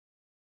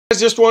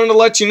Just wanted to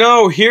let you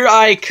know, here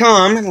I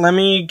come. Let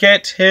me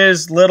get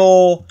his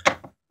little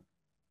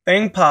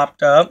thing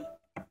popped up,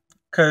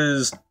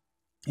 because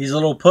he's a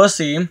little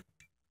pussy.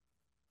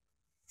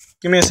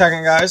 Give me a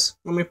second, guys.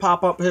 Let me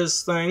pop up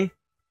his thing.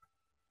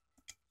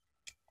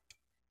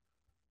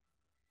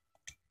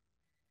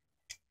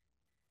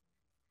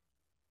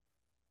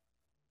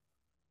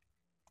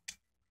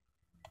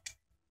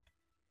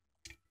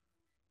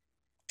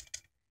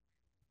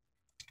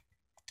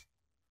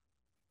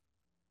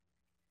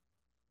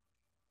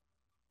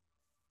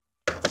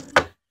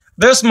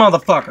 This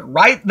motherfucker,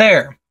 right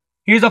there.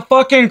 He's a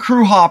fucking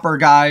crew hopper,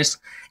 guys.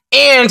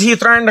 And he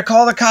threatened to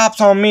call the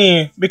cops on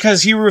me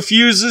because he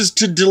refuses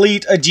to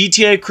delete a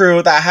GTA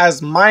crew that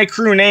has my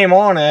crew name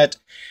on it.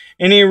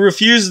 And he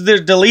refuses to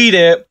delete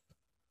it.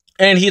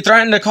 And he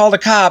threatened to call the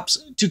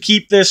cops to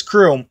keep this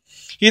crew.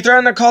 He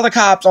threatened to call the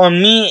cops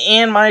on me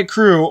and my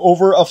crew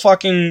over a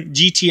fucking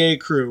GTA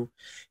crew.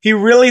 He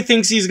really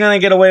thinks he's gonna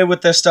get away with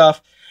this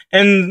stuff.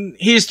 And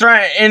he's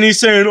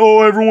saying,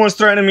 oh, everyone's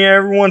threatening me,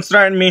 everyone's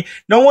threatening me.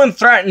 No one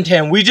threatened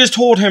him. We just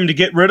told him to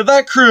get rid of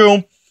that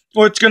crew,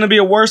 or it's gonna be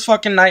a worse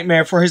fucking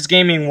nightmare for his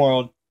gaming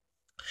world.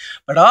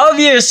 But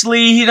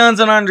obviously, he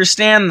doesn't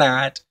understand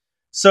that.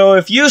 So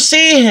if you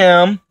see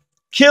him,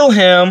 kill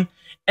him,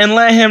 and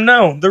let him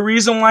know. The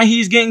reason why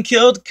he's getting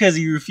killed, because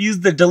he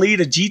refused to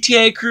delete a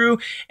GTA crew,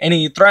 and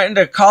he threatened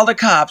to call the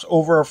cops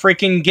over a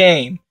freaking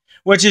game,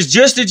 which is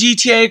just a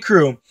GTA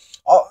crew.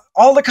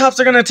 All the cops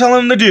are gonna tell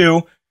him to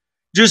do,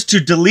 just to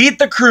delete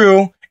the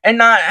crew and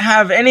not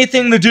have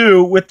anything to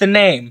do with the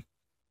name.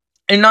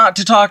 And not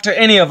to talk to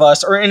any of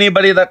us or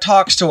anybody that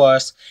talks to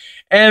us.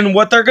 And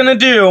what they're going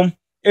to do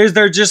is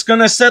they're just going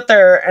to sit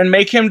there and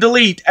make him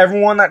delete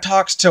everyone that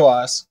talks to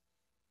us.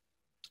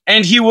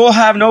 And he will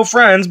have no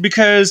friends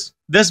because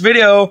this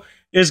video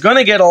is going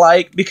to get a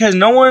like because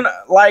no one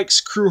likes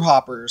crew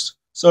hoppers.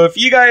 So if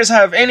you guys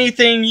have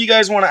anything you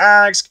guys want to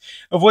ask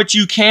of what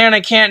you can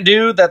and can't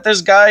do that this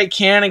guy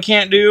can and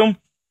can't do,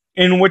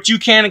 and what you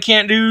can and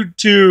can't do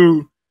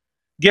to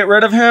get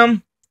rid of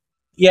him,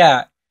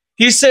 yeah.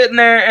 He's sitting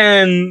there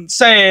and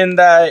saying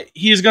that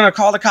he's going to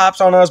call the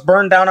cops on us,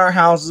 burn down our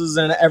houses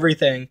and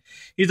everything.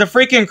 He's a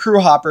freaking crew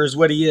hopper is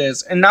what he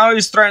is. And now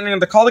he's threatening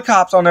to call the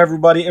cops on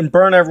everybody and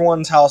burn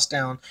everyone's house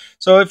down.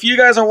 So if you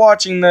guys are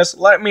watching this,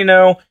 let me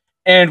know.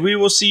 And we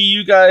will see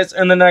you guys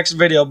in the next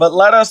video. But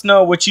let us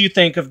know what you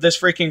think of this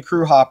freaking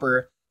crew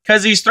hopper.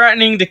 Because he's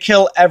threatening to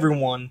kill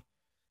everyone.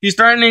 He's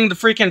threatening to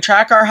freaking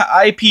track our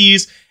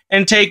IPs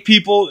and take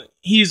people.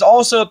 He's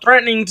also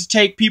threatening to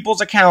take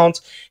people's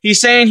accounts. He's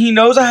saying he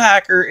knows a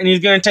hacker and he's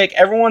going to take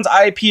everyone's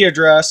IP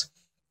address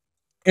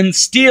and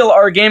steal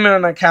our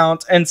gaming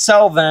accounts and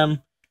sell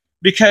them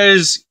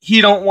because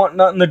he don't want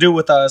nothing to do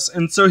with us.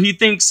 And so he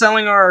thinks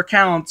selling our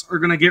accounts are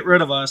going to get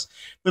rid of us.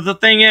 But the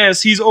thing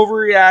is, he's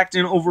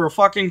overreacting over a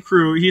fucking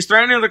crew. He's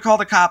threatening to call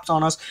the cops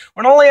on us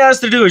when all he has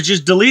to do is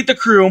just delete the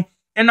crew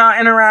and not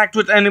interact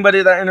with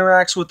anybody that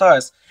interacts with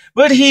us.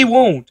 But he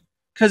won't.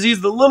 Because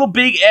he's the little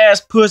big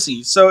ass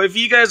pussy. So if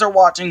you guys are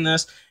watching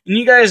this and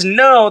you guys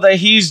know that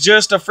he's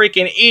just a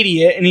freaking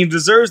idiot and he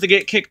deserves to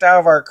get kicked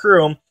out of our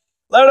crew,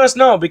 let us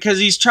know, because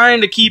he's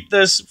trying to keep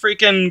this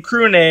freaking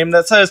crew name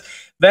that says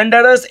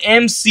Vendettas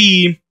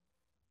MC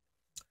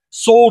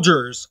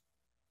Soldiers.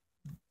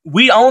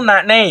 We own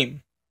that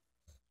name.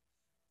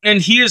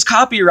 And he is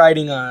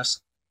copywriting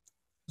us.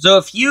 So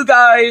if you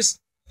guys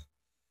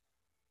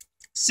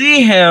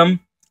see him,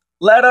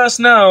 let us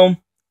know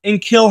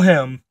and kill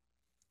him.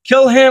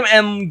 Kill him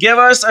and give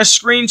us a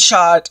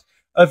screenshot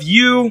of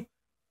you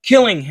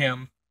killing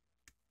him.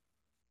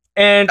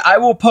 And I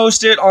will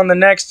post it on the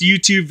next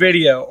YouTube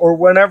video or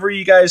whenever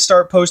you guys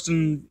start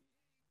posting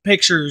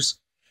pictures.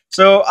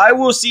 So I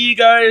will see you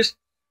guys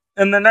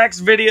in the next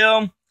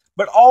video.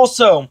 But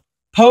also,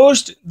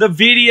 post the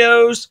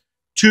videos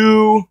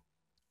to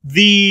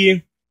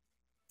the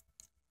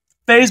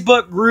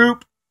Facebook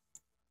group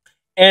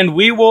and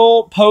we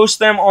will post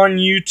them on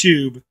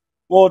YouTube.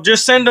 Well,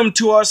 just send them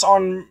to us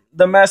on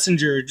the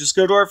messenger. Just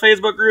go to our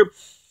Facebook group,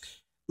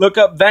 look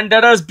up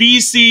Vendettas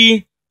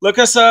BC, look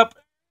us up.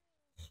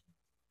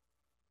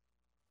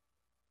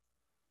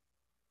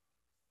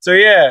 So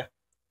yeah,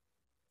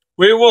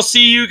 we will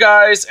see you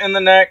guys in the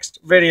next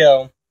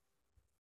video.